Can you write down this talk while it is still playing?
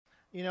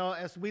You know,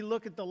 as we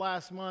look at the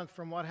last month,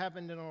 from what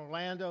happened in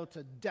Orlando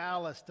to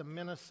Dallas to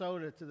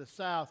Minnesota to the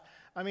South,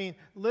 I mean,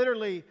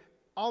 literally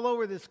all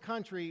over this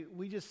country,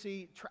 we just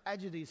see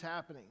tragedies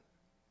happening.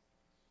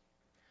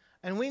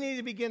 And we need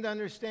to begin to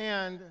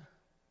understand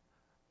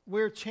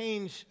where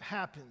change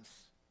happens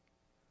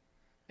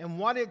and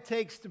what it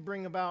takes to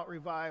bring about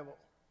revival.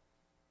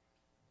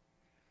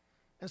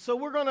 And so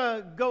we're going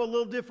to go a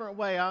little different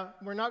way.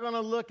 We're not going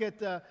to look at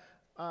the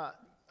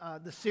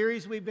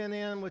series we've been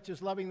in, which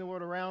is Loving the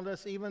World Around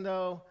Us, even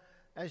though,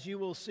 as you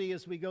will see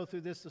as we go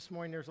through this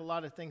morning, there's a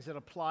lot of things that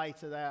apply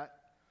to that.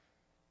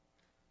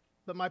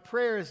 But my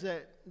prayer is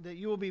that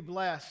you will be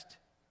blessed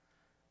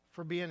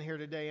for being here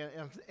today.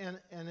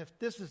 And if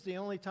this is the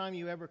only time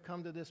you ever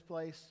come to this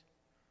place,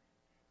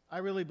 I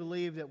really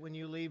believe that when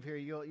you leave here,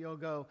 you'll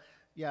go,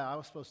 yeah, I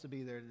was supposed to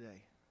be there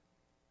today.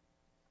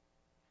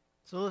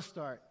 So let's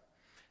start.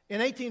 In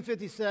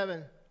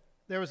 1857,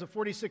 there was a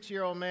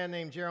 46-year-old man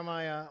named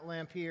Jeremiah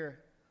Lampier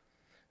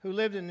who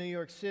lived in New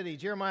York City.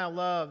 Jeremiah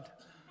loved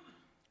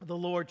the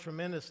Lord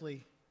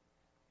tremendously,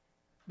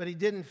 but he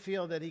didn't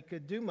feel that he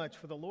could do much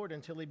for the Lord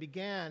until he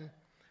began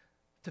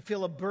to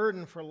feel a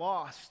burden for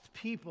lost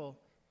people,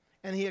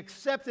 and he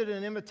accepted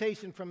an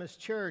invitation from his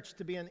church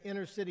to be an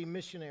inner-city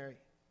missionary.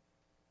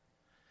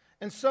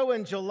 And so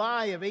in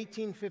July of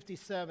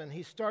 1857,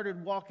 he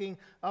started walking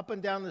up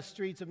and down the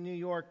streets of New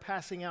York,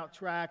 passing out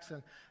tracts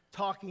and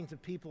talking to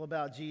people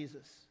about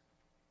Jesus.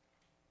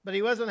 But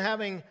he wasn't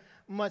having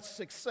much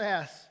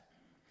success.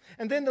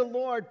 And then the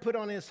Lord put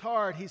on his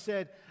heart, he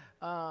said,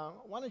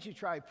 why don't you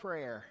try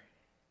prayer?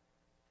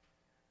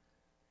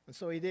 And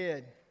so he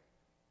did.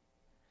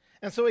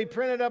 And so he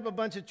printed up a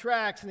bunch of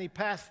tracts and he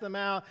passed them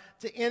out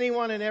to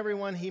anyone and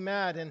everyone he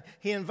met. And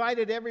he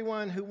invited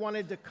everyone who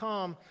wanted to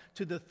come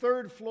to the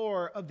third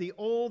floor of the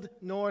Old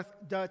North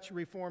Dutch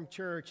Reformed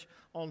Church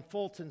on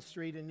Fulton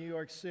Street in New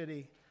York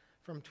City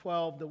from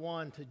 12 to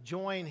 1 to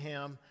join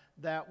him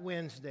that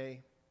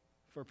Wednesday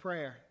for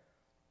prayer.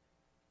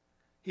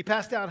 He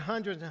passed out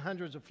hundreds and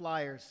hundreds of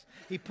flyers.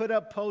 He put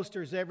up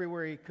posters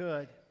everywhere he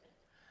could.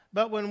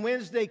 But when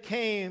Wednesday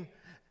came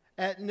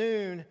at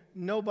noon,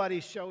 nobody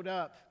showed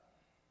up.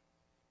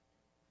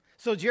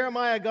 So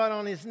Jeremiah got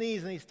on his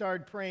knees and he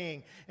started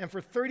praying. And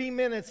for 30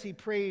 minutes he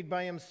prayed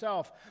by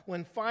himself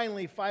when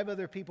finally 5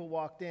 other people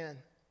walked in.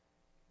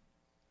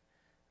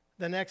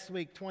 The next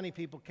week 20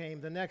 people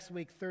came. The next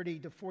week 30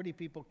 to 40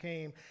 people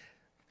came.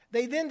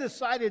 They then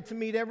decided to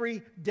meet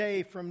every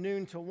day from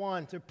noon to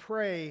 1 to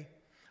pray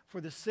for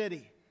the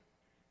city.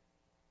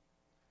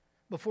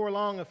 Before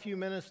long, a few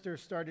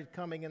ministers started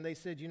coming and they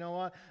said, you know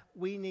what?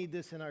 We need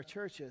this in our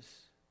churches.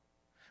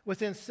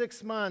 Within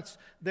 6 months,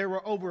 there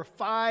were over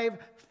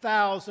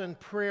 5,000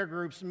 prayer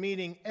groups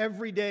meeting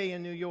every day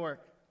in New York.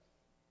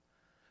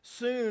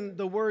 Soon,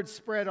 the word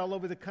spread all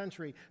over the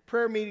country.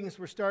 Prayer meetings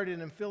were started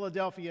in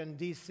Philadelphia and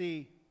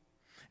D.C.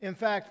 In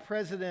fact,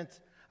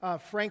 President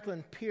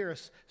Franklin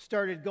Pierce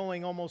started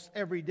going almost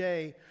every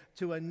day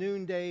to a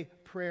noonday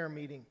prayer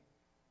meeting.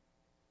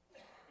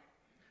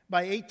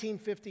 By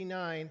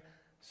 1859,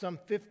 some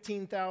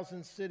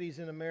 15,000 cities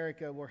in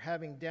America were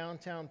having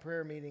downtown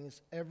prayer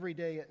meetings every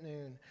day at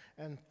noon,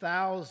 and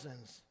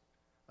thousands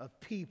of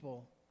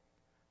people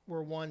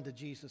were won to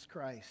Jesus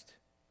Christ.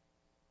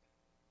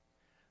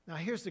 Now,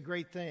 here's the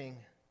great thing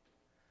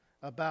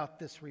about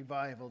this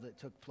revival that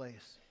took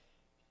place.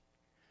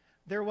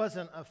 There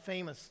wasn't a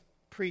famous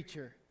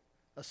preacher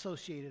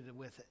associated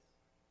with it.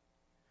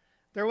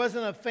 There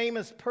wasn't a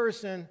famous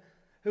person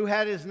who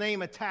had his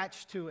name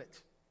attached to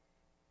it.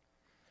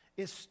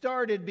 It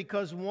started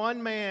because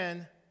one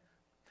man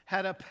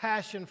had a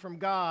passion from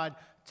God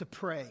to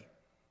pray.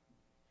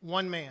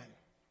 One man.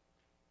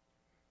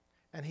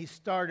 And he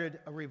started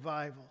a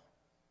revival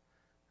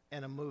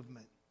and a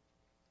movement.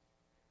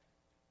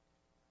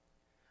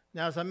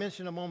 Now, as I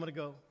mentioned a moment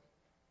ago,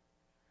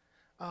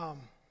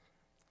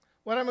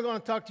 what I'm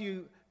going to talk to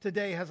you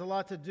today has a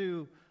lot to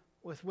do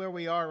with where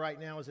we are right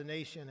now as a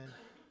nation and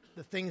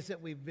the things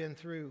that we've been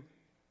through.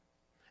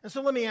 And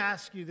so let me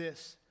ask you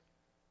this.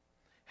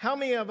 How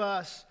many of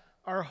us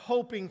are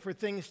hoping for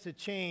things to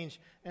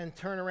change and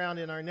turn around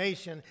in our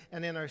nation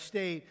and in our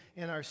state,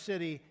 in our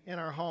city, in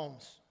our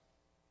homes?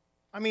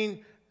 I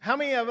mean, how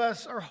many of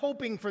us are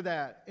hoping for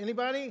that?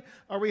 Anybody?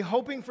 Are we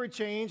hoping for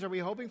change? Are we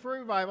hoping for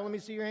revival? Let me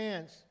see your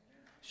hands.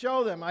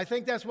 Show them. I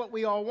think that's what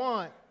we all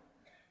want.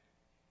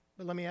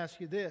 But let me ask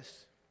you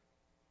this.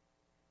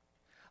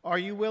 Are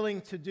you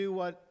willing to do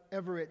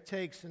whatever it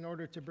takes in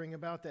order to bring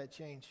about that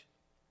change?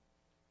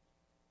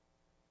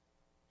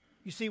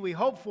 You see, we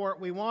hope for it,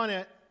 we want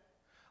it,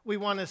 we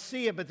want to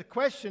see it, but the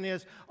question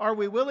is, are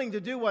we willing to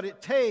do what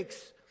it takes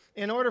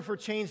in order for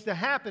change to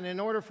happen, in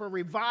order for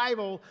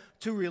revival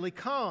to really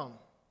come?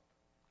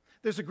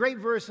 There's a great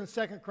verse in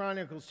 2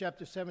 Chronicles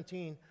chapter 7,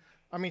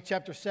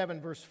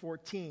 verse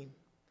 14,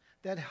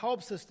 that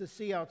helps us to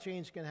see how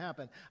change can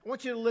happen. I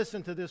want you to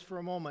listen to this for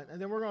a moment, and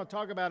then we're going to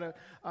talk about it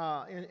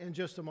in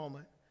just a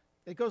moment.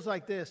 It goes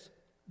like this.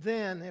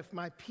 Then, if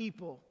my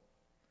people,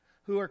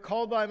 who are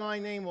called by my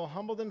name will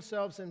humble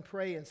themselves and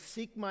pray and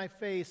seek my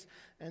face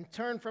and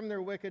turn from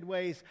their wicked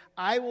ways,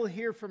 I will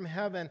hear from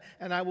heaven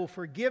and I will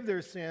forgive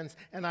their sins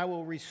and I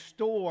will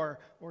restore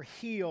or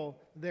heal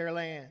their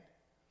land.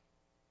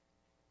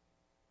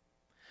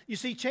 You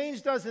see,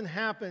 change doesn't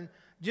happen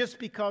just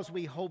because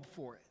we hope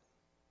for it.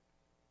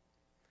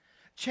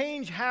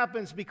 Change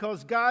happens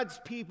because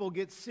God's people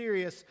get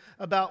serious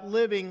about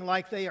living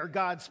like they are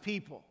God's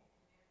people.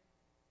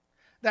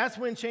 That's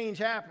when change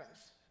happens.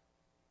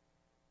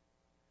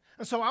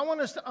 And so I want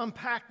us to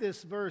unpack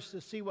this verse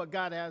to see what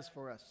God has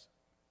for us.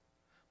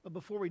 But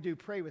before we do,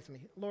 pray with me.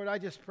 Lord, I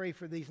just pray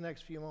for these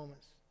next few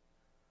moments.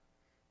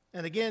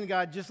 And again,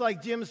 God, just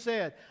like Jim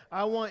said,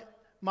 I want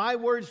my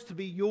words to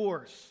be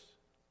yours.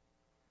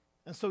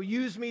 And so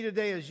use me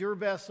today as your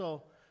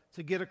vessel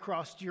to get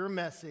across your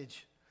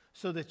message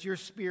so that your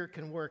Spirit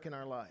can work in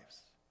our lives.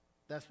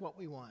 That's what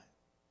we want.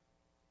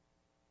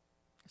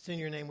 It's in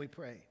your name we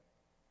pray.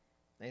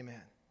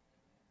 Amen.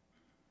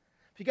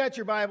 If you got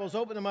your Bibles,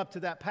 open them up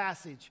to that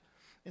passage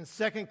in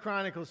 2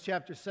 Chronicles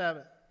chapter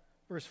 7,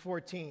 verse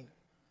 14.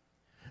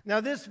 Now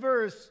this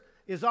verse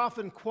is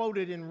often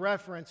quoted in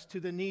reference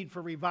to the need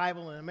for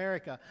revival in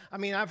America. I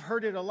mean, I've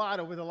heard it a lot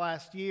over the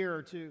last year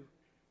or two.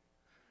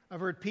 I've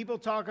heard people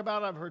talk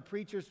about it. I've heard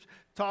preachers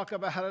talk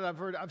about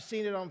it. I've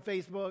seen it on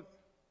Facebook.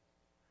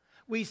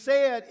 We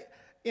say it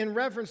in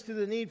reference to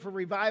the need for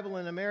revival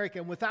in America.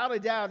 And without a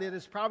doubt, it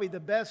is probably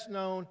the best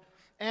known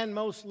and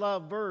most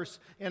loved verse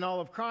in all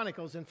of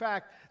Chronicles. In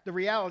fact, the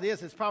reality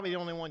is it's probably the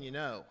only one you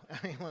know.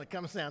 I mean, when it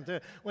comes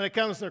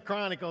to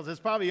Chronicles, it's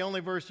probably the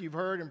only verse you've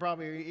heard and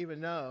probably even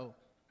know.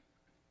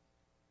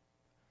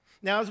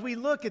 Now, as we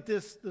look at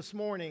this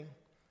morning,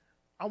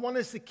 I want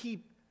us to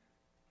keep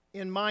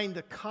in mind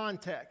the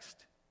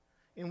context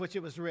in which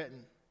it was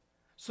written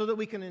so that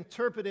we can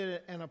interpret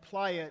it and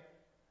apply it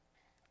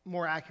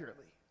more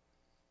accurately.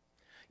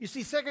 You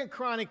see, 2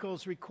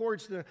 Chronicles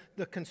records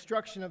the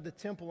construction of the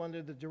temple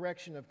under the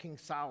direction of King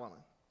Solomon.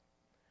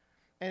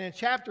 And in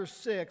chapter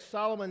 6,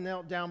 Solomon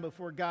knelt down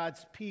before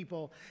God's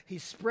people. He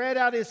spread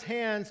out his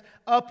hands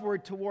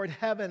upward toward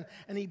heaven,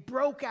 and he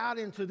broke out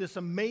into this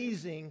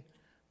amazing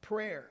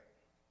prayer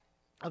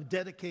of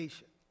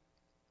dedication.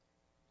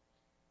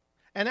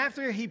 And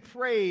after he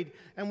prayed,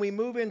 and we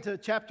move into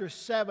chapter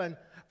 7,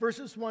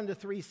 verses 1 to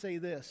 3 say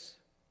this.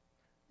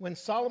 When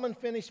Solomon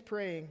finished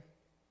praying,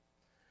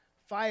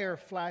 fire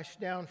flashed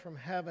down from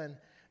heaven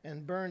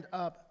and burned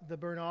up the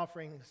burnt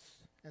offerings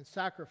and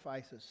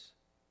sacrifices.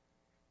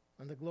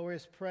 And the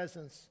glorious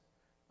presence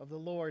of the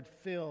Lord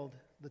filled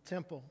the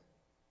temple.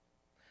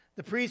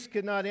 The priests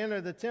could not enter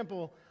the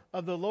temple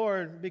of the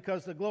Lord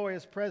because the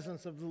glorious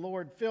presence of the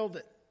Lord filled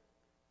it.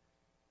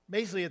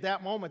 Basically, at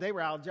that moment, they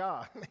were out of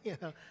job.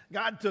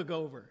 God took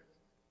over.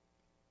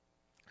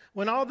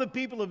 When all the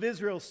people of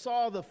Israel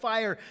saw the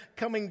fire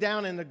coming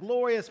down and the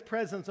glorious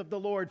presence of the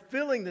Lord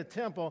filling the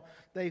temple,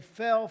 they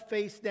fell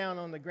face down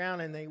on the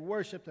ground and they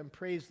worshiped and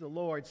praised the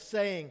Lord,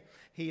 saying,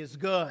 He is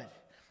good.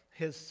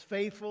 His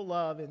faithful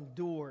love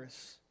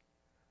endures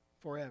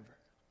forever.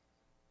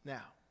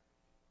 Now,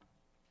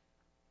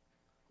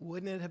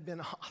 wouldn't it have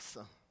been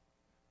awesome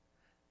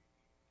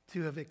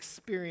to have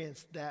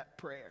experienced that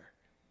prayer?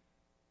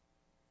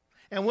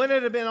 And wouldn't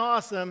it have been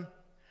awesome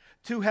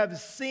to have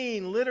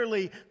seen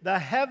literally the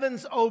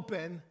heavens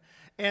open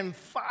and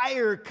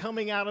fire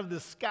coming out of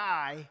the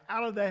sky,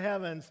 out of the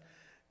heavens,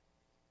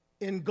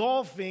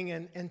 engulfing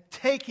and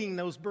taking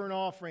those burnt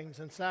offerings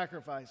and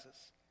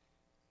sacrifices?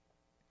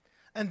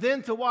 And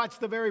then to watch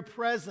the very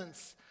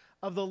presence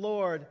of the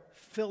Lord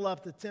fill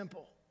up the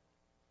temple.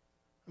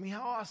 I mean,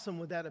 how awesome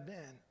would that have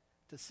been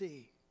to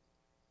see?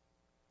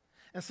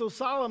 And so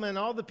Solomon and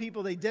all the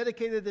people, they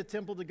dedicated the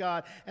temple to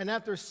God. And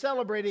after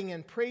celebrating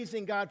and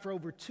praising God for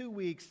over 2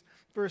 weeks,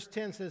 verse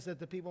 10 says that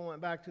the people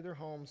went back to their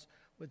homes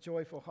with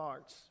joyful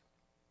hearts.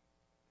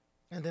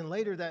 And then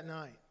later that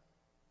night,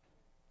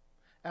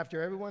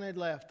 after everyone had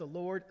left, the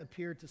Lord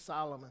appeared to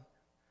Solomon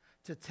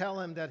to tell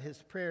him that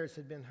his prayers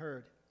had been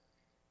heard.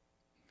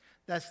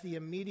 That's the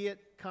immediate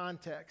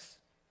context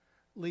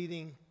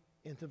leading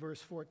into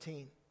verse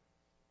 14.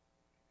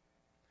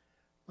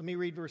 Let me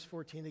read verse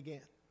 14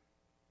 again.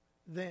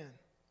 Then,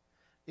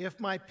 if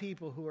my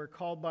people who are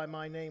called by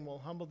my name will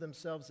humble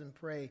themselves and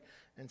pray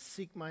and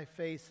seek my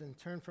face and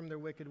turn from their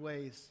wicked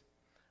ways,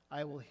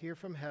 I will hear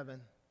from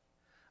heaven,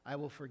 I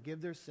will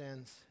forgive their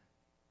sins,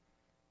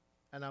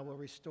 and I will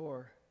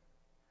restore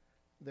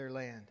their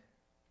land.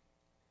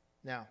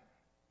 Now,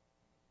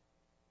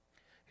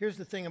 here's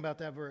the thing about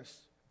that verse.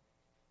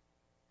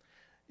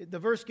 The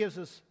verse gives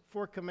us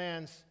 4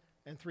 commands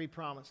and 3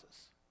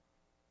 promises.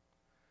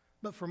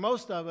 But for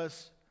most of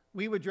us,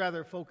 we would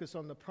rather focus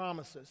on the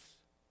promises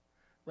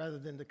rather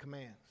than the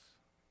commands.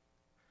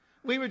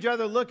 We would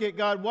rather look at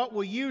God, what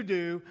will you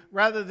do,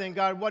 rather than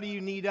God, what do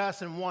you need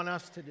us and want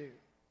us to do?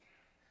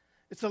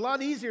 It's a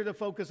lot easier to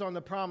focus on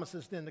the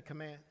promises than the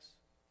commands.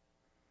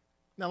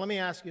 Now let me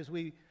ask you as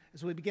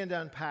we begin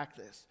to unpack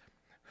this,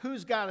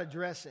 who's God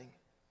addressing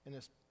in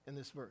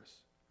this verse?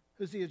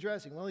 Who's he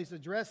addressing? Well, he's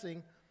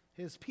addressing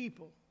his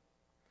people.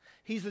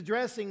 He's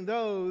addressing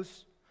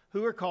those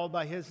who are called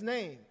by his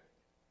name.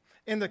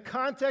 In the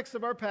context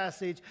of our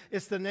passage,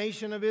 it's the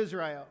nation of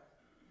Israel.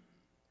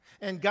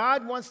 And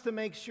God wants to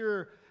make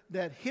sure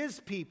that his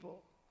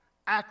people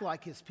act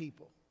like his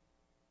people.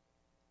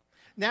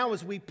 Now,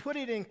 as we put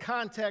it in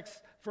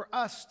context for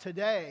us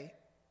today,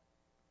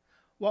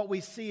 what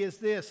we see is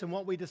this, and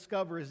what we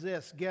discover is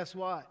this. Guess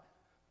what?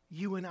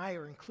 You and I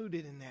are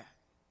included in that.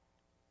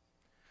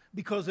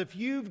 Because if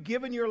you've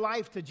given your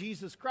life to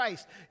Jesus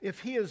Christ, if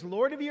he is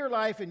Lord of your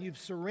life and you've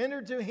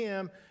surrendered to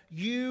him,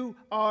 you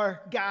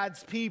are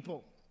God's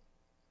people.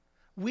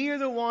 We are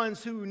the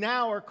ones who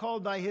now are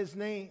called by his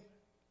name.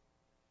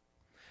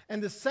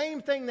 And the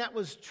same thing that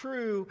was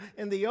true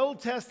in the Old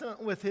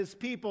Testament with his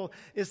people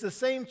is the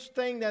same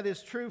thing that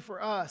is true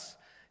for us.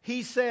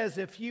 He says,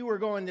 if you are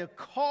going to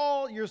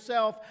call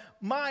yourself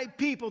my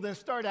people, then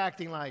start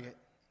acting like it.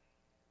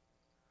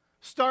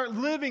 Start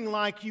living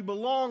like you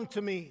belong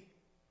to me.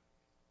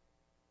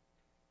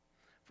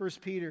 1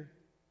 Peter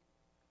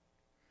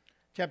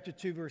chapter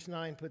 2, verse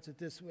 9 puts it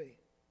this way.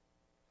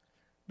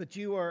 But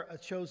you are a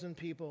chosen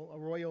people, a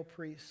royal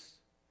priest,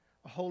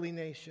 a holy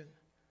nation,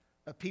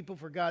 a people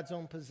for God's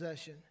own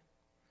possession.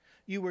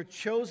 You were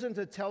chosen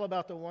to tell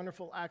about the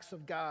wonderful acts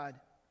of God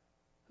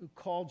who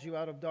called you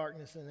out of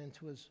darkness and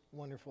into his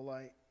wonderful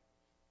light.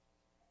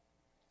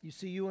 You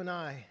see, you and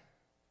I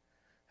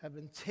have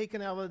been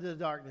taken out of the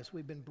darkness.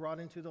 We've been brought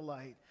into the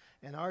light.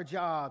 And our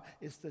job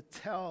is to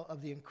tell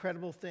of the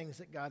incredible things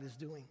that God is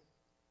doing.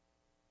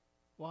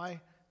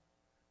 Why?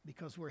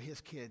 Because we're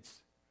his kids.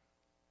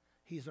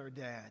 He's our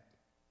dad.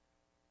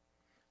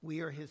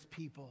 We are his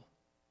people.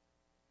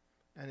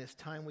 And it's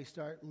time we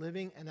start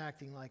living and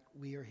acting like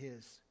we are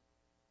his.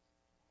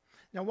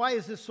 Now, why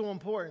is this so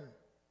important?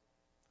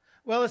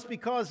 Well, it's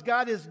because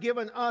God has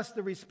given us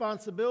the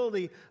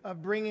responsibility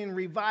of bringing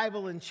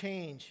revival and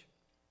change.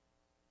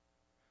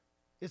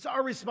 It's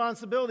our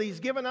responsibility. He's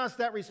given us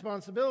that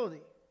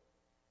responsibility.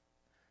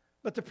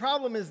 But the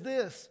problem is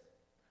this.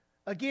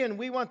 Again,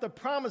 we want the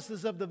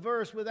promises of the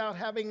verse without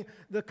having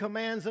the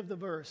commands of the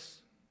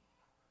verse.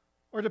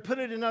 Or to put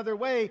it another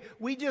way,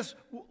 we just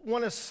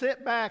want to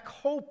sit back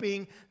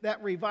hoping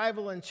that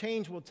revival and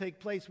change will take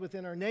place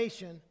within our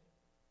nation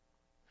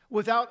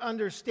without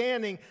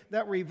understanding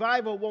that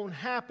revival won't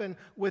happen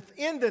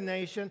within the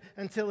nation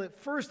until it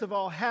first of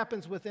all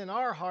happens within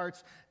our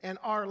hearts and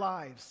our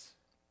lives.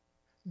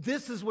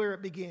 This is where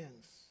it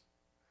begins.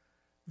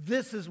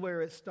 This is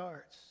where it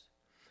starts.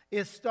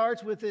 It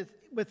starts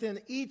within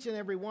each and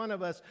every one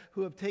of us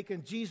who have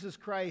taken Jesus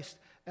Christ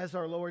as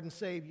our Lord and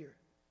Savior.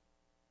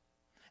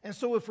 And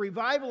so if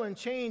revival and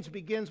change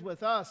begins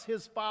with us,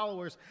 his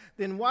followers,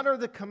 then what are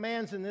the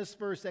commands in this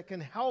verse that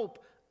can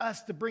help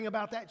us to bring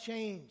about that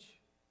change?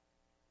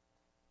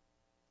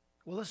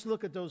 Well, let's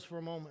look at those for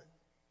a moment.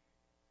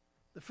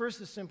 The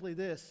first is simply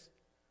this.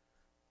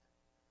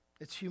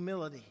 It's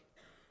humility.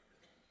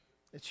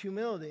 It's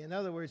humility. In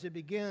other words, it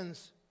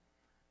begins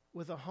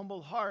with a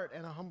humble heart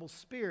and a humble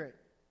spirit.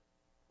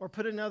 Or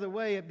put another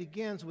way, it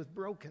begins with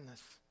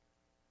brokenness.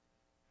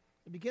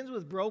 It begins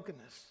with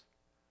brokenness.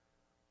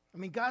 I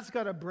mean, God's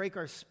got to break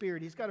our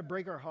spirit. He's got to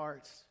break our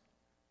hearts.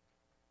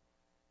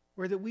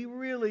 Where that we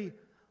really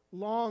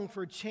long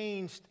for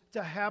change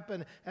to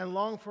happen and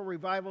long for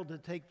revival to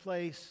take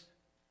place.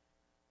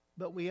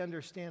 But we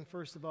understand,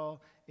 first of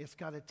all, it's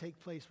got to take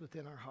place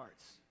within our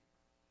hearts.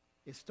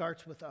 It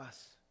starts with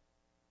us.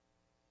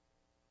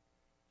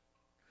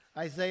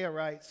 Isaiah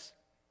writes,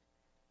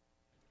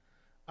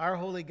 our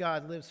holy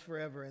God lives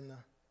forever in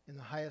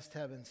the highest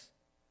heavens.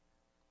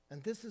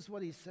 And this is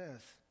what he says.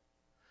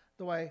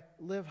 Though I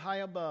live high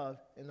above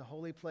in the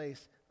holy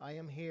place, I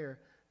am here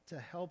to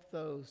help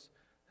those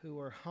who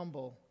are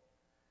humble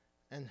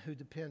and who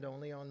depend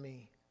only on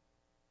me.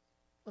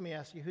 Let me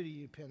ask you, who do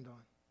you depend on?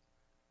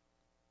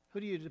 Who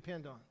do you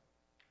depend on?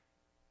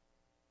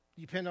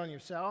 You depend on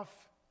yourself,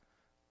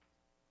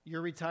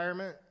 your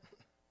retirement,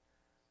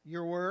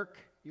 your work,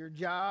 your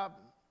job,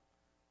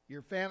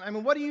 your family. I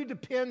mean, what do you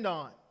depend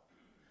on?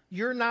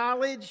 Your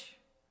knowledge?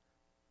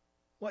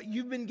 What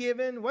you've been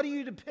given? What do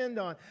you depend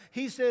on?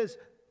 He says,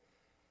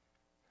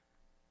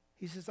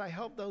 I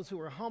help those who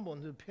are humble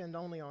and depend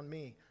only on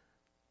me.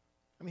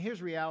 I mean,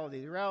 here's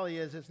reality. The reality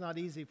is it's not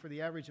easy for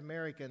the average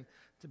American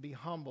to be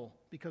humble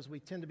because we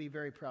tend to be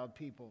very proud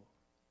people.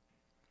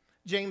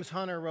 James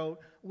Hunter wrote,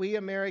 we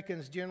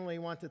Americans generally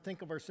want to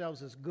think of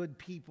ourselves as good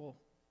people.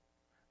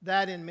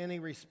 That, in many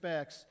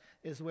respects,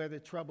 is where the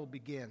trouble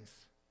begins.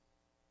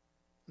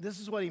 This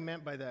is what he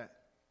meant by that.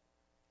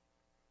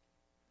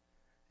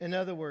 In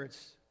other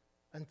words,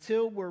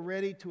 until we're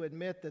ready to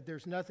admit that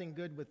there's nothing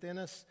good within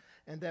us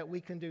and that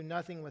we can do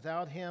nothing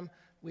without him,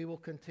 we will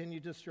continue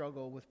to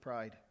struggle with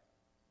pride.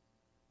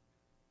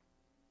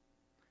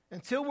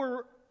 Until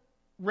we're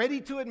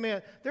ready to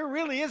admit there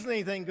really isn't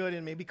anything good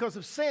in me because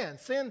of sin.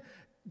 Sin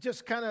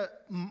just kind of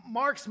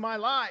marks my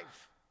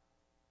life.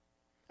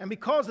 And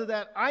because of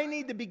that, I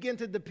need to begin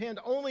to depend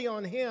only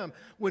on him.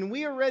 When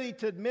we are ready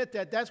to admit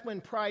that, that's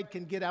when pride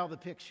can get out of the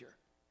picture.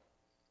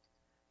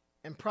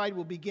 And pride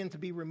will begin to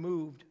be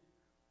removed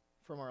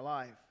from our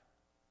life.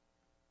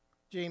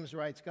 James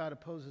writes, God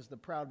opposes the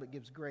proud but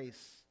gives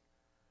grace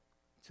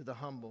to the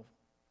humble.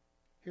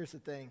 Here's the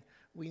thing.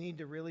 We need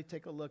to really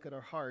take a look at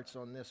our hearts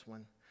on this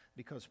one,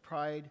 because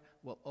pride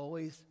will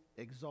always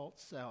exalt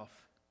self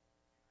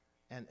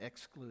and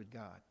exclude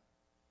God.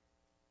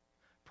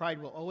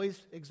 Pride will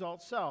always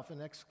exalt self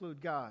and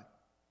exclude God.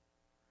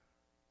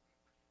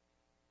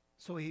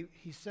 So he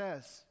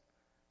says,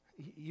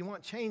 you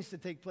want change to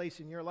take place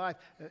in your life.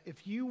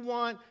 If you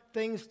want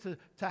things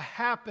to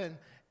happen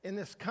in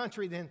this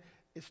country, then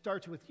it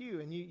starts with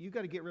you. And you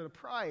got to get rid of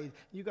pride.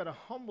 You got to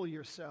humble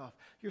yourself.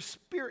 Your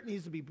spirit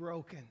needs to be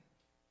broken.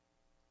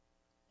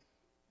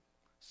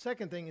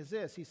 Second thing is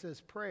this. He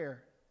says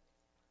prayer.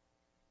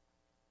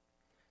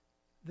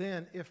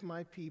 Then if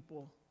my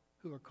people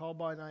who are called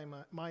by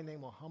my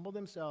name will humble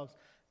themselves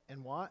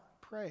and what?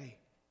 Pray.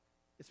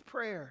 It's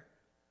prayer.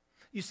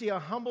 You see, a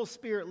humble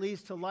spirit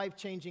leads to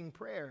life-changing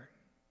prayer.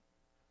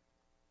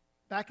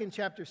 Back in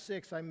chapter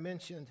 6, I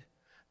mentioned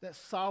that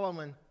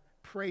Solomon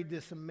prayed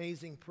this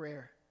amazing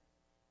prayer.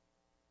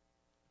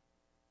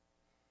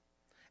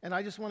 And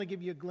I just want to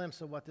give you a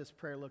glimpse of what this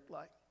prayer looked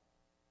like.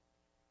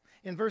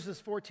 In verses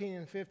 14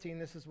 and 15,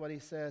 this is what he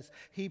says.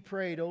 He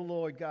prayed, O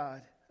Lord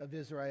God of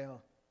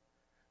Israel,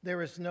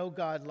 there is no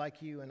God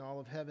like you in all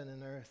of heaven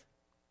and earth.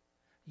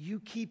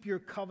 You keep your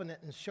covenant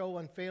and show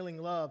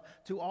unfailing love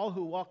to all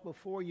who walk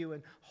before you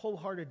in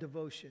wholehearted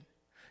devotion.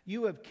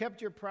 You have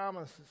kept your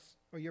promises,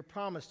 or your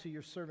promise to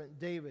your servant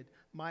David,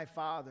 my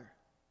father.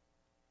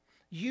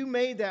 You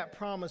made that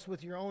promise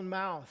with your own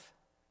mouth,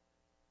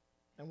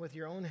 and with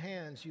your own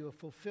hands you have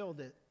fulfilled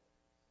it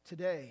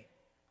today.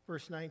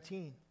 Verse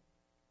 19.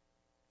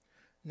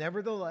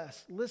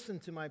 Nevertheless, listen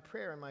to my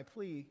prayer and my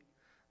plea,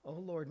 O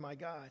Lord my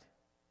God.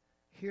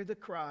 Hear the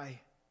cry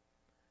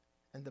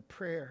and the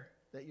prayer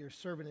that your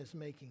servant is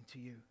making to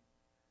you.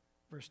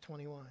 Verse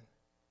 21.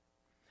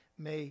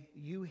 May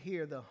you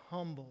hear the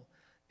humble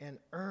and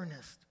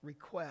earnest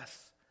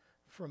requests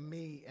from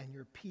me and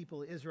your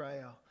people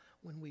Israel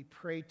when we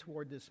pray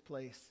toward this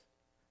place.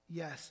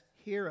 Yes,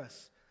 hear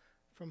us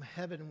from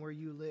heaven where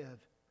you live,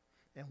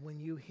 and when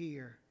you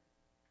hear,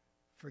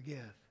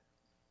 forgive.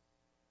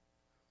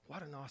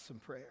 What an awesome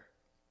prayer.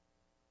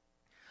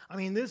 I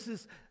mean, this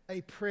is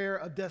a prayer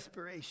of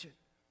desperation.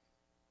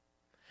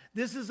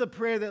 This is a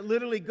prayer that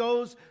literally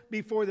goes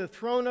before the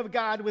throne of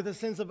God with a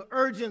sense of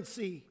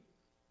urgency,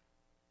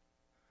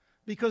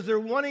 because they're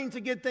wanting to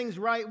get things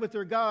right with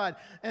their God,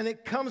 and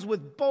it comes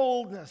with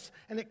boldness,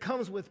 and it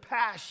comes with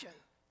passion.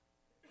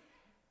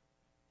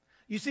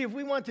 You see, if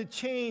we want to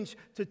change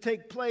to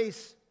take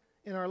place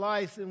in our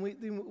lives, then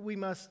we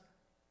must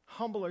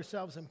humble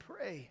ourselves and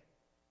pray.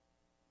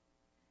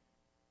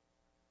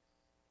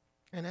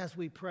 And as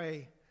we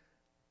pray,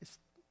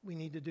 we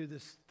need to do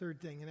this third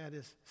thing, and that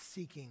is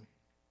seeking.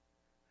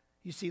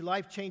 You see,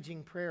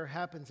 life-changing prayer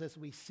happens as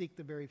we seek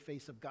the very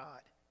face of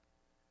God.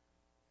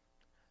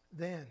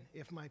 Then,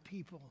 if my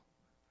people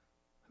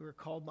who are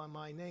called by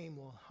my name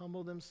will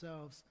humble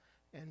themselves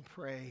and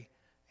pray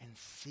and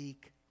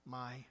seek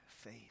my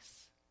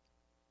face.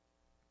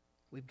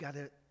 We've got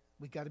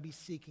to be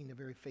seeking the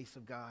very face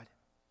of God.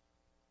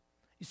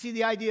 You see,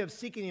 the idea of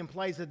seeking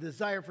implies a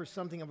desire for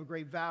something of a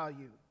great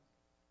value.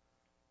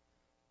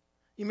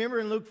 You remember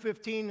in Luke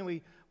 15,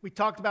 we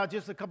talked about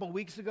just a couple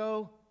weeks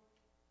ago?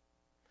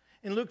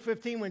 In Luke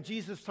 15, when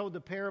Jesus told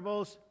the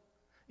parables,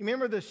 you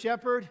remember the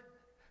shepherd?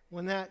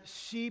 When that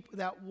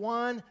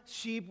one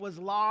sheep was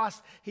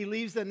lost, he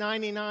leaves the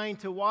 99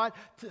 to what?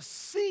 To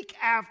seek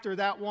after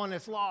that one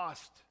that's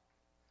lost.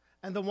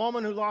 And the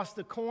woman who lost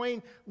the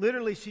coin,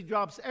 literally she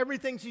drops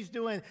everything she's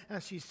doing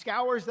and she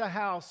scours the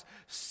house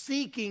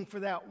seeking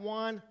for that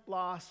one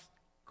lost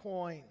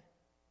coin.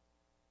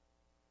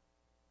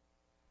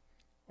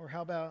 Or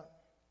how about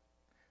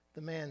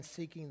the man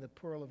seeking the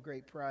pearl of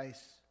great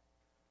price,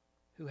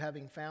 who,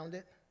 having found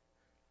it,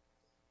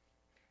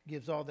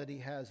 gives all that he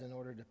has in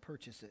order to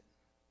purchase it?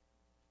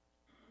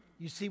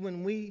 You see,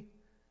 when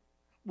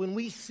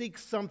we seek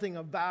something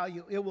of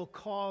value, it will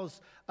cause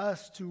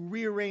us to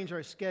rearrange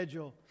our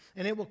schedule,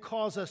 and it will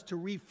cause us to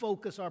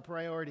refocus our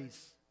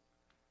priorities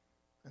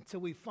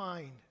until we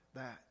find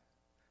that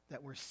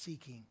we're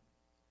seeking.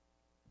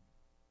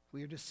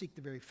 We are to seek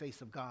the very face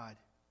of God.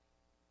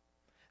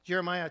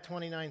 Jeremiah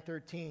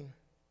 29:13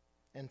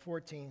 and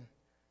 14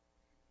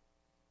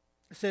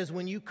 says,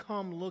 when you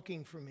come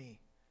looking for me,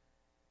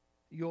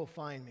 you'll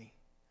find me.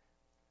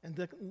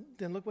 And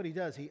then look what he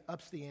does. He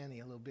ups the ante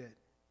a little bit.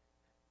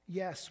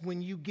 Yes,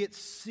 when you get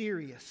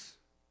serious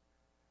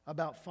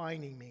about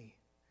finding me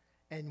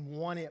and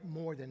want it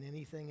more than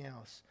anything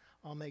else,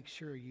 I'll make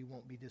sure you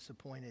won't be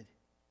disappointed.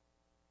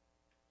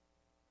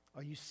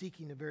 Are you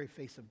seeking the very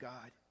face of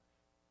God?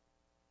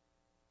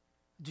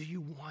 Do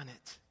you want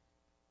it?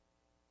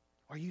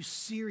 Are you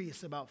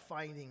serious about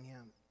finding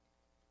him?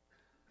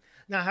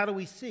 Now, how do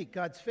we seek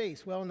God's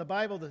face? Well, in the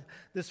Bible,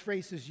 this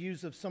phrase is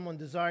used of someone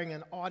desiring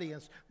an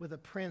audience with a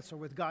prince or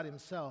with God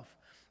himself.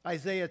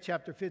 Isaiah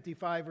chapter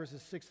 55,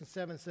 verses 6 and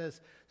 7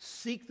 says,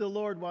 seek the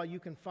Lord while you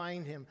can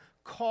find him.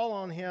 Call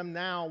on him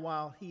now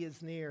while he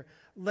is near.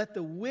 Let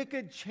the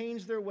wicked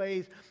change their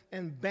ways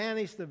and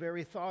banish the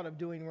very thought of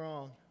doing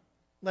wrong.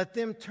 Let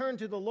them turn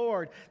to the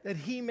Lord, that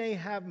he may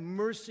have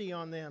mercy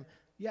on them.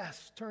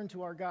 Yes, turn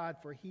to our God,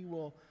 for he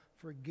will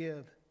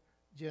forgive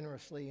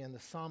generously. And the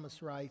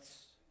psalmist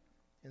writes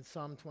in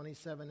Psalm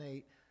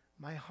 27:8,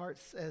 my heart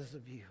says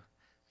of you,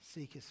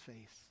 seek his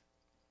face.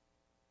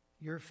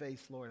 Your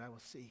face, Lord, I will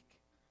seek.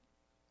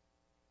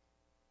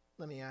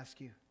 Let me ask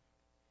you,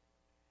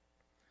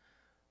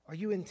 are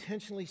you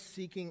intentionally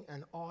seeking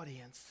an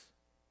audience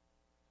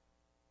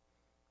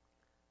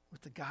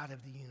with the God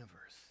of the universe?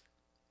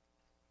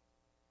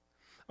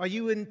 Are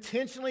you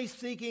intentionally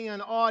seeking an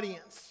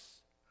audience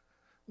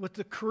with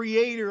the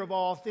creator of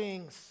all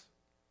things?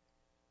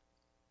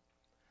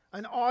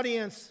 An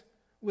audience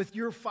with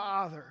your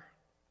Father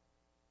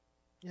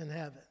in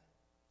heaven?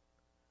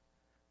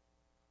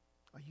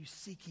 Are you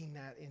seeking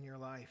that in your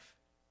life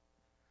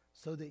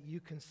so that you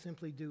can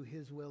simply do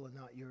his will and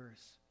not yours?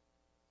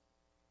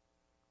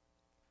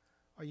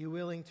 Are you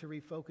willing to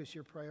refocus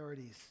your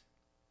priorities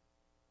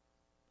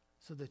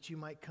so that you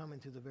might come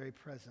into the very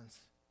presence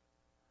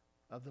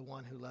of the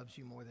one who loves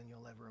you more than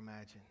you'll ever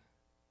imagine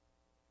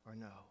or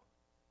know?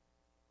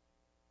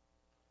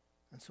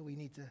 And so we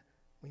need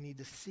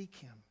to seek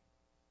him.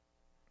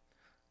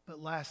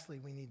 But lastly,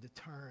 we need to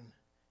turn.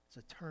 It's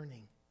a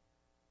turning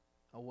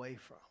away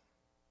from.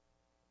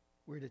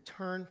 We're to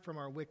turn from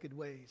our wicked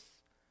ways.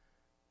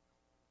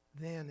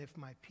 Then if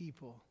my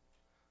people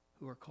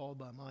who are called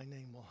by my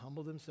name will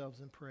humble themselves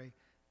and pray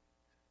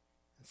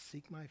and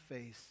seek my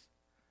face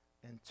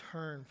and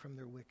turn from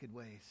their wicked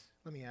ways.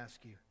 Let me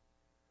ask you,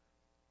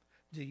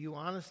 do you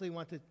honestly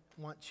want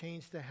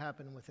change to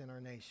happen within our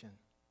nation?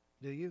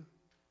 Do you?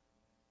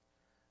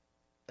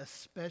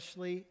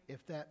 Especially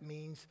if that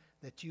means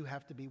that you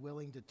have to be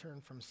willing to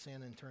turn from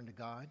sin and turn to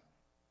God?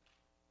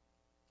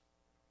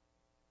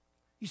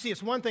 You see,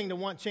 it's one thing to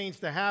want change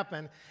to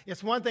happen.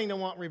 It's one thing to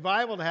want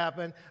revival to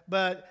happen.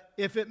 But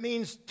if it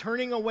means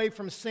turning away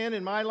from sin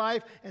in my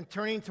life and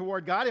turning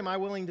toward God, am I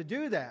willing to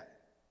do that?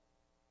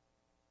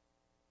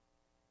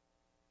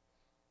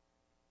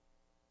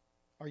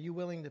 Are you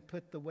willing to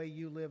put the way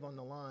you live on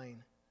the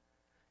line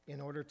in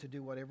order to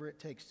do whatever it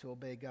takes to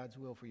obey God's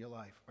will for your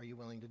life? Are you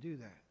willing to do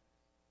that?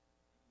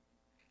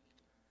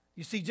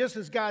 You see, just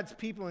as God's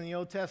people in the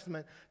Old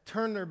Testament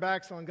turned their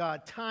backs on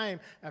God time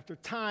after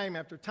time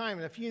after time,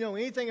 and if you know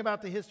anything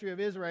about the history of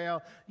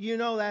Israel, you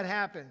know that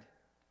happened.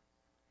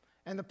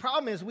 And the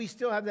problem is we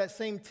still have that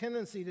same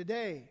tendency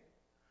today.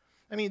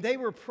 I mean, they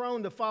were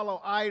prone to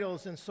follow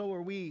idols, and so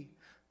are we.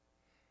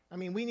 I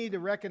mean, we need to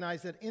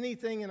recognize that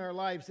anything in our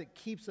lives that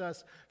keeps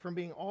us from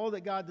being all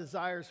that God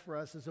desires for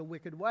us is a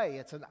wicked way.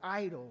 It's an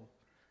idol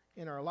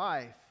in our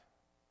life.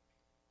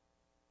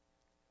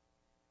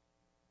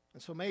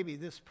 And so maybe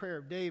this prayer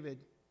of David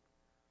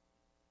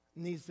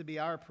needs to be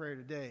our prayer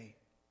today.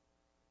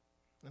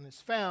 And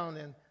it's found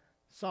in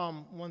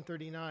Psalm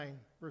 139,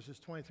 verses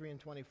 23 and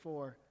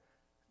 24.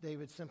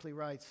 David simply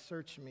writes,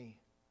 search me,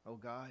 O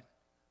God,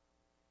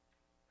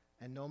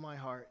 and know my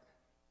heart.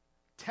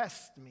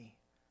 Test me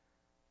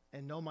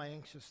and know my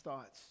anxious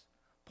thoughts.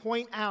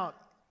 Point out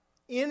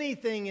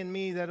anything in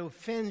me that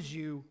offends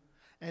you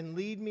and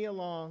lead me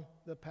along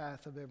the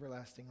path of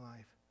everlasting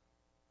life.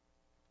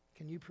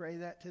 Can you pray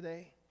that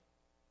today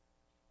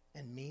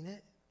and mean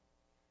it?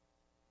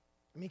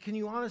 I mean, can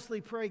you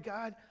honestly pray,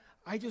 God,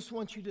 I just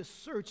want you to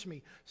search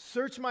me.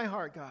 Search my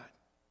heart, God.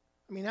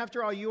 I mean,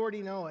 after all, you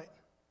already know it.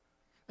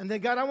 And then,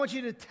 God, I want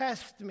you to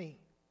test me.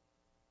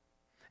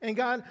 And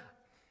God,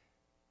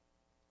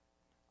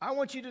 I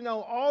want you to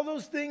know all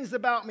those things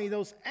about me,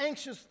 those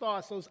anxious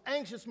thoughts, those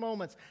anxious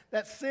moments,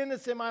 that sin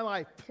that's in my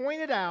life.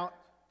 Point it out.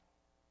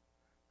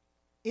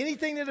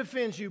 Anything that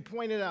offends you,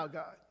 point it out,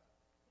 God.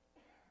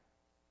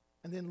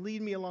 And then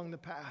lead me along the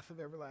path of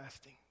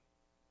everlasting.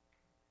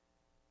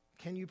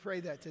 Can you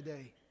pray that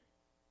today?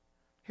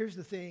 Here's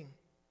the thing.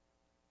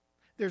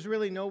 There's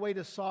really no way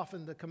to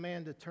soften the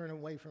command to turn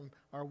away from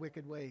our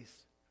wicked ways.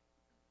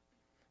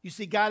 You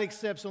see, God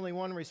accepts only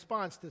one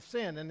response to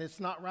sin, and it's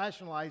not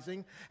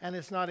rationalizing, and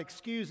it's not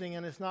excusing,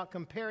 and it's not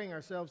comparing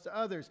ourselves to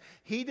others.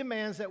 He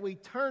demands that we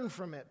turn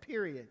from it,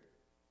 period.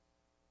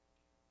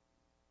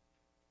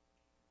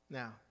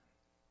 Now,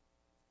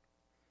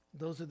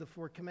 those are the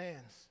 4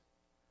 commands.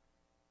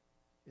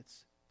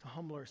 It's to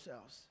humble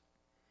ourselves.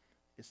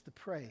 It's to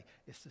pray.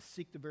 It's to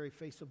seek the very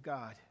face of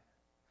God.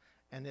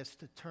 And it's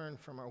to turn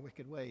from our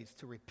wicked ways,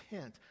 to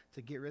repent,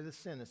 to get rid of the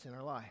sin that's in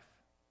our life.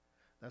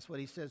 That's what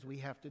he says we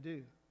have to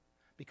do.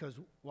 Because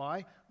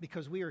why?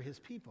 Because we are his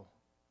people.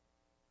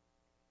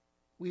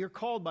 We are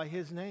called by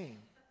his name.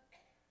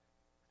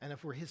 And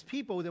if we're his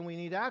people, then we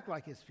need to act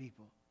like his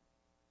people.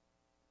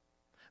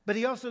 But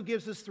he also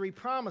gives us 3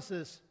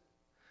 promises.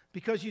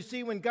 Because you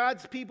see, when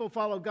God's people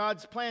follow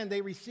God's plan,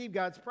 they receive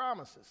God's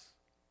promises.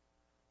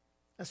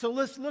 And so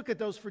let's look at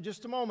those for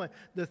just a moment.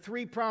 The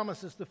 3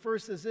 promises. The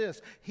first is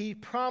this. He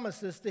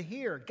promises to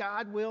hear.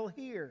 God will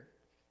hear.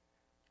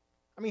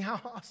 I mean,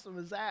 how awesome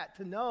is that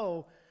to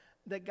know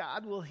that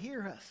God will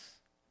hear us?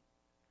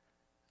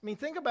 I mean,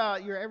 think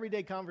about your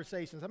everyday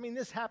conversations. I mean,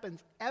 this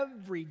happens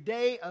every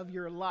day of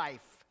your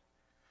life.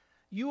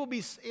 You will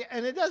be,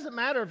 and it doesn't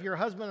matter if you're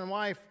husband and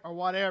wife or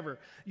whatever.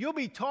 You'll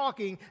be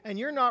talking, and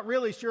you're not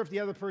really sure if the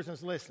other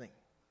person's listening.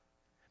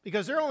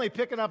 Because they're only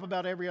picking up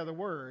about every other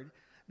word.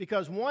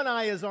 Because one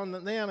eye is on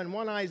them, and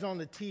one eye is on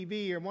the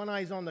TV, or one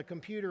eye is on the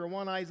computer, or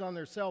one eye is on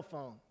their cell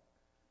phone.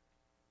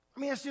 I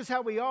mean, that's just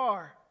how we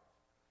are.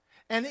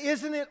 And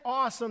isn't it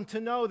awesome to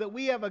know that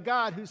we have a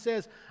God who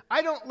says,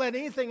 I don't let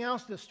anything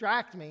else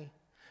distract me,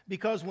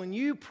 because when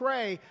you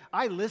pray,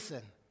 I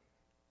listen.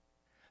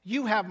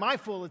 You have my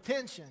full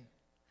attention.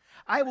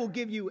 I will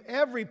give you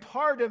every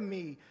part of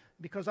me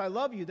because I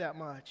love you that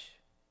much.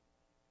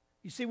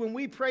 You see, when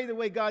we pray the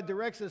way God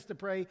directs us to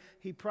pray,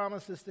 He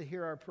promises to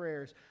hear our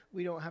prayers.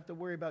 We don't have to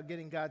worry about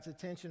getting God's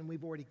attention.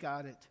 We've already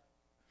got it.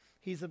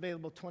 He's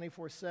available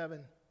 24/7.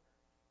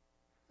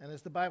 And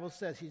as the Bible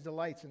says, He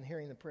delights in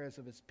hearing the prayers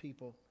of His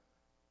people,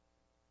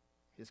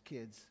 His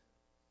kids.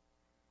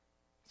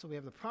 So we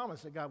have the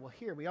promise that God will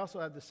hear. We also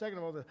have the second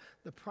of all,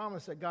 the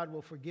promise that God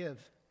will forgive.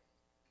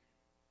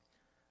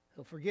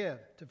 He'll forgive.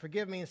 To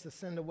forgive means to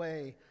send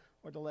away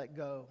or to let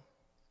go.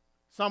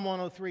 Psalm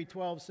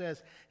 103:12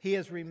 says, He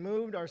has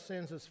removed our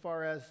sins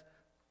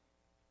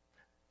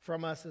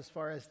from us as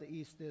far as the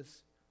east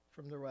is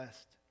from the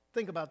west.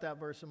 Think about that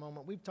verse a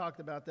moment. We've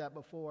talked about that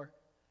before.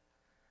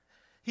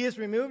 He has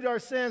removed our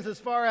sins as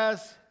far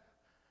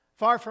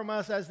from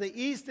us as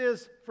the east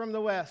is from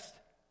the west.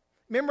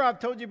 Remember, I've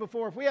told you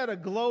before, if we had a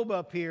globe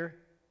up here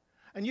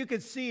and you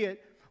could see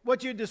it,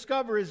 what you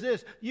discover is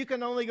this: you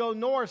can only go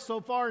north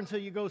so far until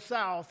you go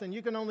south, and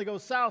you can only go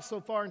south so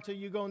far until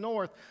you go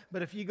north.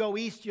 But if you go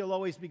east, you'll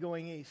always be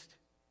going east.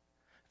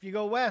 If you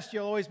go west,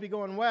 you'll always be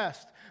going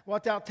west.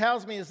 What that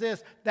tells me is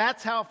this: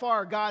 that's how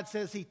far God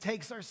says He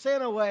takes our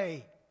sin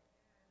away.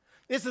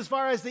 It's as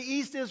far as the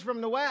east is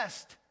from the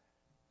west.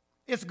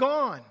 It's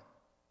gone.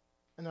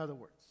 In other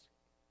words,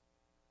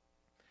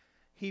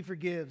 He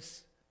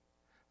forgives.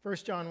 1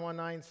 John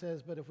 1:9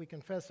 says, but if we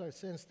confess our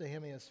sins to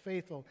Him, He is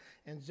faithful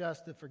and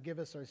just to forgive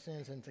us our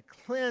sins and to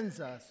cleanse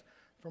us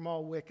from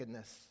all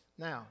wickedness.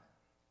 Now,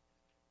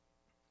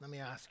 let me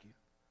ask you,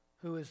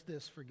 who is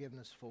this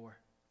forgiveness for?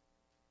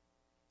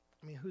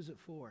 I mean, who's it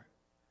for?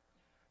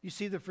 You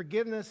see, the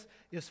forgiveness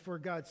is for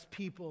God's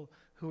people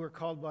who are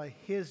called by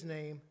His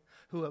name,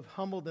 who have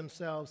humbled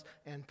themselves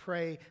and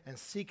pray and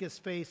seek His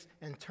face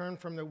and turn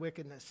from their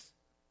wickedness.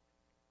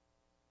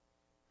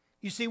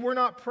 You see, we're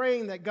not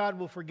praying that God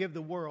will forgive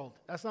the world.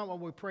 That's not what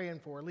we're praying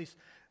for, at least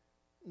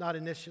not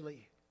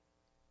initially.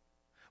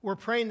 We're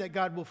praying that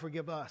God will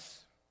forgive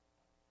us,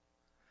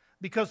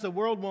 because the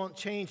world won't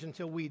change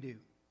until we do.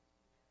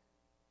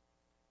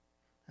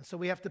 And so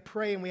we have to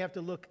pray, and we have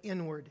to look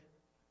inward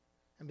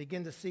and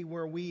begin to see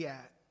where we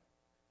at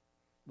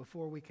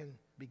before we can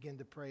begin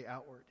to pray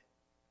outward.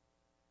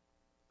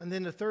 And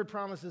then the third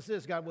promise is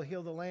this: God will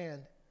heal the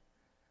land.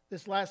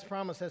 This last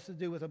promise has to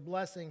do with a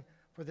blessing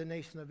for the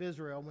nation of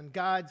Israel. When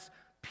God's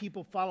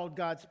people followed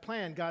God's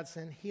plan, God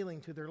sent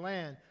healing to their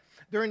land.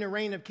 During the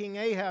reign of King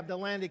Ahab, the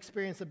land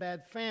experienced a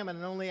bad famine,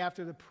 and only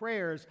after the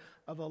prayers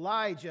of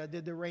Elijah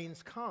did the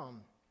rains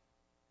come.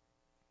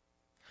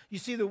 You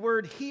see, the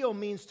word heal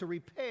means to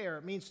repair,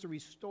 it means to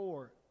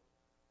restore.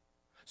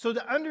 So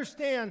to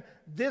understand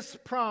this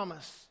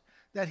promise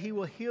that He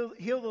will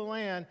heal the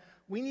land,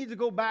 we need to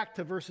go back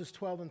to verses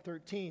 12 and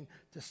 13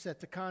 to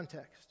set the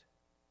context.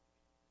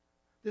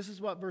 This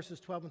is what verses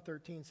 12 and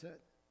 13 said.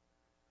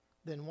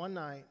 Then one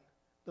night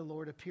the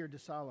Lord appeared to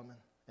Solomon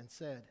and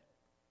said,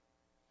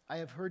 I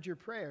have heard your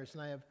prayers,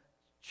 and I have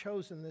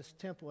chosen this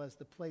temple as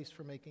the place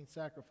for making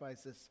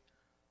sacrifices.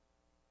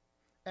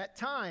 At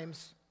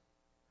times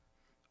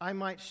I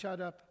might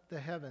shut up the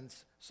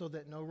heavens so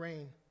that no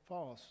rain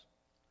falls,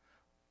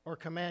 or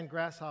command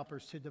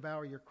grasshoppers to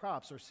devour your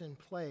crops, or send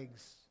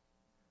plagues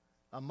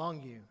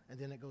among you. And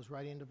then it goes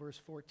right into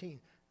verse 14.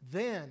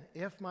 Then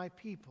if my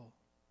people...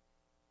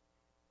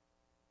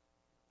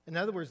 In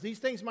other words, these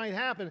things might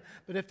happen,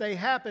 but if they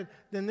happen,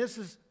 then this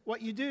is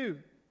what you do.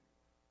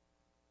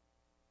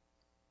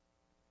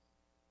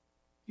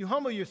 You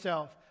humble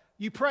yourself.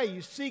 You pray.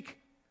 You seek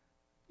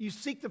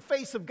the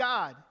face of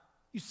God.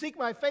 You seek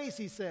my face,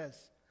 He says.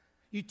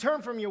 You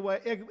turn from your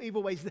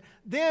evil ways.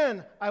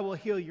 Then I will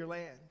heal your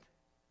land.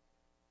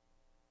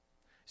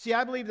 See,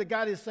 I believe that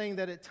God is saying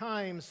that at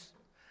times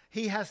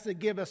He has to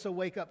give us a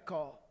wake-up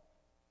call,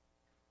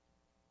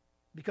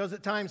 because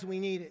at times we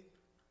need it.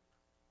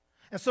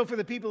 And so for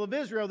the people of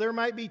Israel, there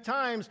might be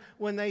times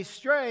when they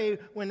stray,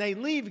 when they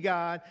leave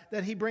God,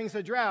 that He brings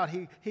a drought.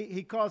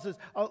 He causes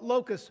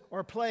locusts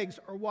or plagues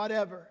or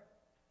whatever.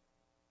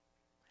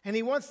 And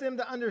He wants them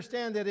to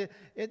understand that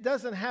it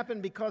doesn't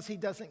happen because He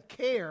doesn't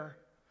care.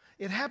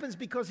 It happens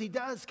because He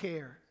does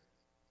care.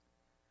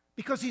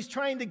 Because He's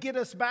trying to get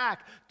us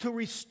back, to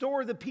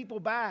restore the people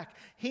back.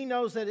 He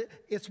knows that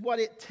it's what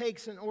it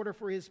takes in order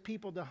for His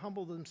people to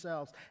humble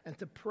themselves and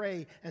to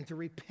pray and to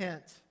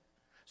repent,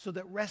 so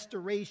that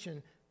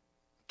restoration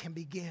can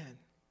begin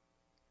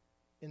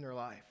in their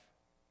life.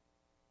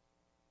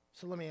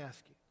 So let me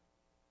ask you,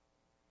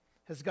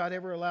 Has God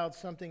ever allowed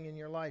something in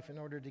your life in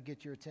order to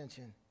get your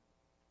attention?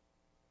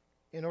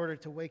 In order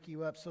to wake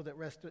you up so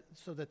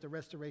that the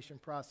restoration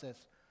process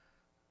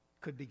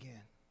could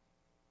begin?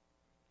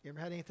 You ever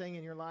had anything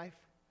in your life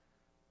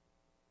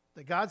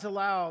that God's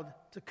allowed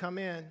to come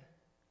in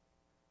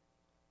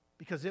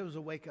because it was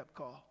a wake-up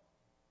call?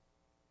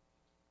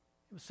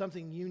 It was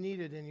something you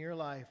needed in your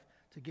life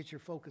to get your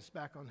focus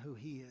back on who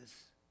He is,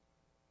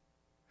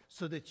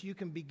 so that you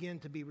can begin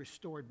to be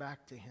restored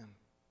back to Him.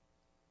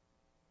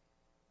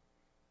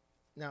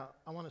 Now,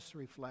 I want us to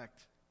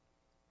reflect.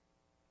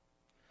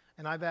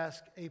 And I've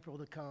asked April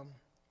to come,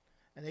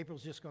 and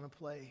April's just going to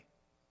play.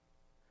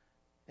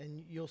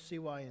 And you'll see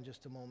why in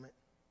just a moment.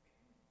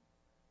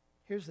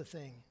 Here's the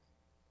thing.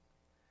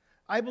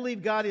 I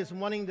believe God is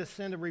wanting to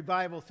send a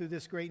revival through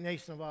this great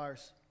nation of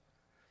ours.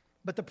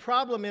 But the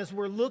problem is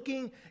we're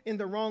looking in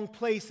the wrong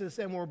places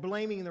and we're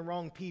blaming the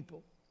wrong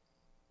people.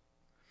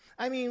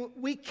 I mean,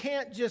 we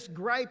can't just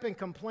gripe and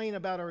complain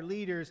about our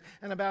leaders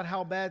and about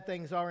how bad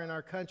things are in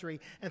our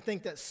country and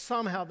think that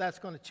somehow that's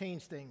going to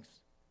change things.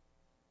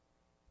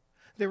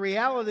 The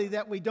reality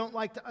that we don't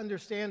like to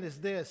understand is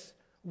this: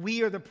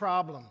 we are the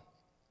problem.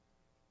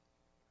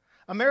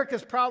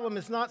 America's problem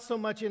is not so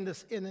much in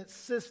its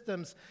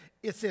systems,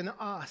 it's in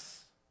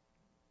us.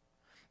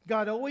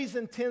 God always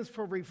intends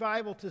for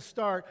revival to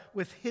start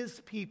with His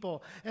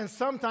people, and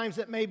sometimes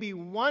it may be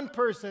one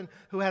person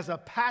who has a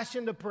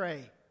passion to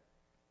pray,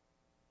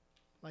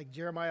 like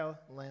Jeremiah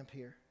Lamp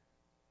here.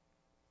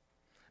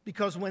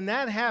 Because when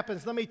that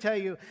happens, let me tell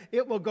you,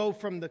 it will go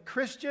from the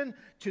Christian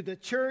to the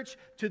church,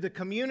 to the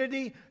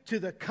community, to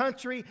the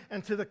country,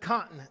 and to the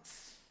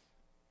continents.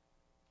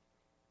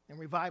 And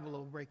revival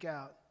will break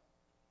out,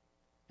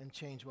 and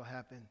change will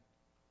happen.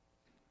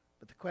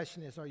 But the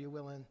question is, are you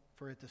willing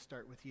for it to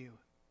start with you?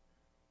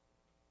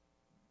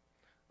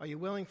 Are you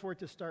willing for it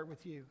to start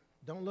with you?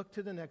 Don't look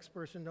to the next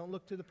person. Don't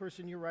look to the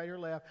person you right or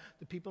left,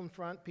 the people in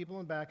front, people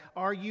in back.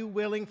 Are you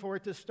willing for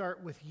it to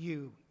start with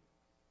you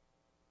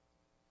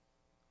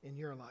in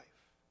your life?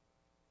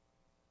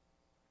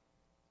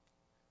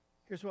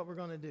 Here's what we're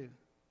going to do.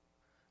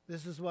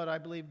 This is what I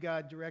believe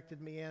God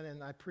directed me in,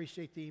 and I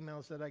appreciate the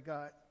emails that I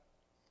got,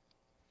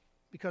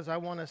 because I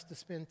want us to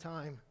spend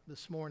time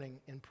this morning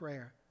in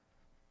prayer.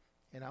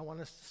 And I want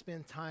us to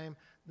spend time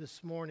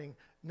this morning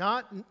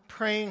not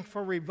praying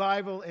for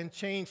revival and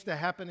change to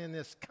happen in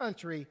this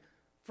country,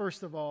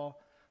 first of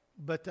all,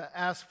 but to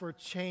ask for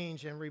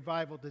change and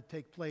revival to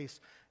take place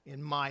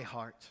in my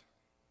heart,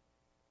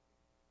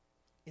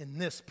 in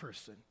this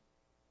person.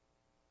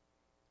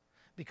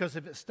 Because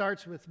if it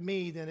starts with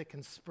me, then it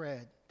can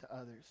spread to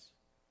others.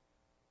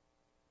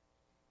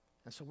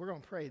 And so we're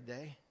going to pray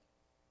today.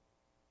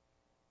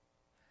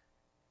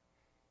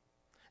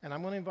 And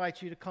I'm going to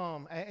invite you to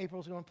come.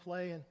 April's going to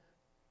play, and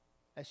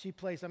as she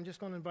plays, I'm just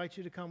going to invite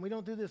you to come. We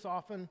don't do this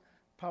often,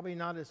 probably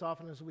not as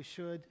often as we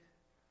should.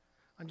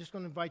 I'm just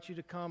going to invite you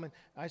to come, and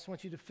I just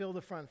want you to fill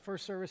the front.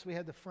 First service, we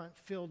had the front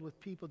filled with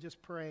people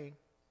just praying.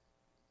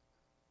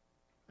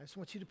 I just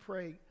want you to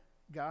pray,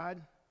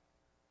 God,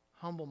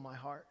 humble my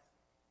heart.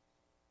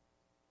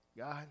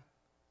 God,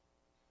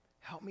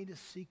 help me to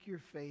seek your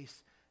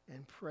face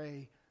and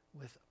pray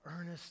with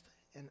earnest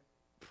and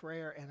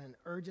prayer and an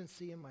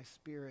urgency in my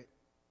spirit.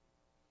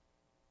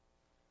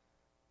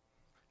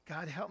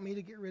 God, help me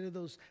to get rid of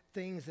those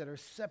things that are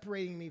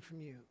separating me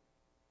from you.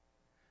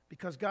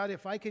 Because, God,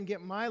 if I can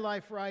get my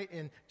life right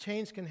and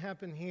change can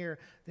happen here,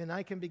 then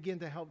I can begin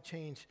to help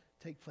change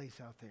take place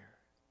out there.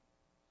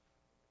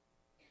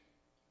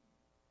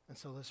 And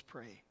so let's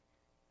pray.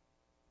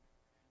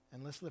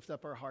 And let's lift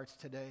up our hearts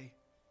today.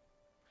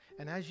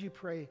 And as you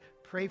pray,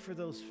 pray for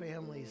those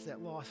families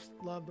that lost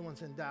loved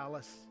ones in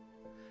Dallas.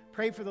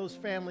 Pray for those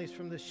families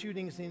from the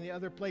shootings in the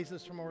other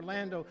places, from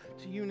Orlando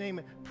to you name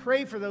it.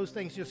 Pray for those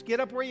things. Just get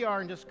up where you are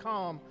and just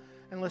calm.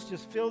 And let's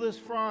just fill this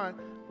front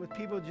with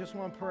people who just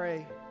want to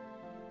pray.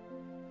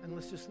 And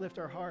let's just lift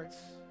our hearts.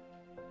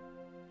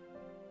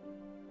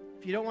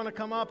 If you don't want to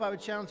come up, I would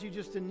challenge you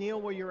just to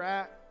kneel where you're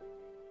at.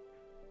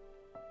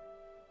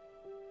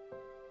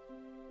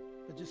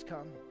 But just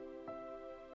come.